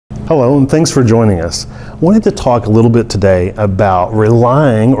Hello, and thanks for joining us. I wanted to talk a little bit today about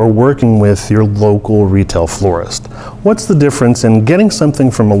relying or working with your local retail florist. What's the difference in getting something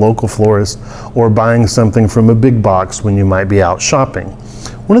from a local florist or buying something from a big box when you might be out shopping?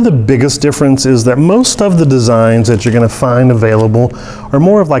 One of the biggest differences is that most of the designs that you're going to find available are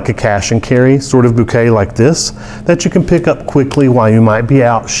more of like a cash and carry sort of bouquet like this that you can pick up quickly while you might be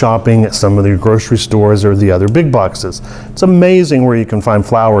out shopping at some of the grocery stores or the other big boxes. It's amazing where you can find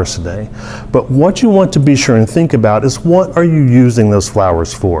flowers today. But what you want to be sure and think about is, what are you using those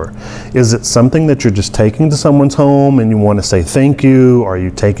flowers for? Is it something that you're just taking to someone's home and you want to say thank you? Or are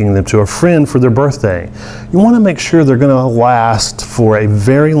you taking them to a friend for their birthday? You want to make sure they're going to last for a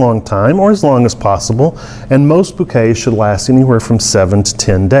very long time, or as long as possible, and most bouquets should last anywhere from 7 to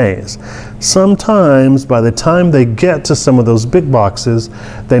 10 days. Sometimes by the time they get to some of those big boxes,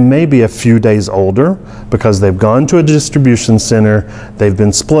 they may be a few days older because they've gone to a distribution center, they've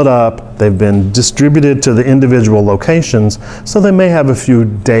been split up, they've been distributed to the individual locations, so they may have a few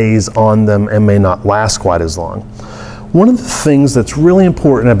days on them and may not last quite as long. One of the things that's really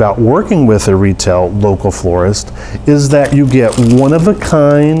important about working with a retail local florist is that you get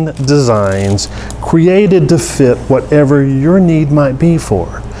one-of-a-kind designs created to fit whatever your need might be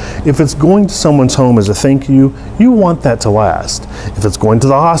for. If it's going to someone's home as a thank you, you want that to last. If it's going to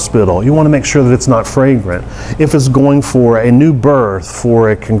the hospital, you want to make sure that it's not fragrant. If it's going for a new birth,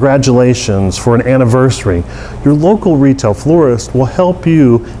 for a congratulations, for an anniversary, your local retail florist will help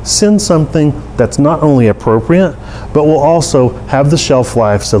you send something that's not only appropriate, but will also have the shelf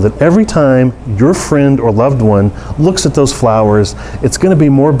life so that every time your friend or loved one looks at those flowers, it's going to be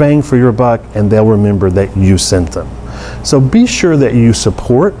more bang for your buck and they'll remember that you sent them. So be sure that you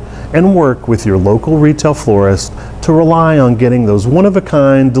support and work with your local retail florist to rely on getting those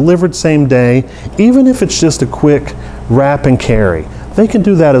one-of-a-kind delivered same day, even if it's just a quick wrap and carry. They can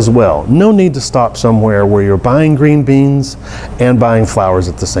do that as well. No need to stop somewhere where you're buying green beans and buying flowers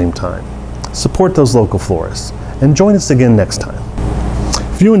at the same time. Support those local florists and join us again next time.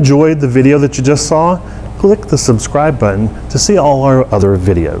 If you enjoyed the video that you just saw, click the subscribe button to see all our other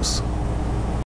videos.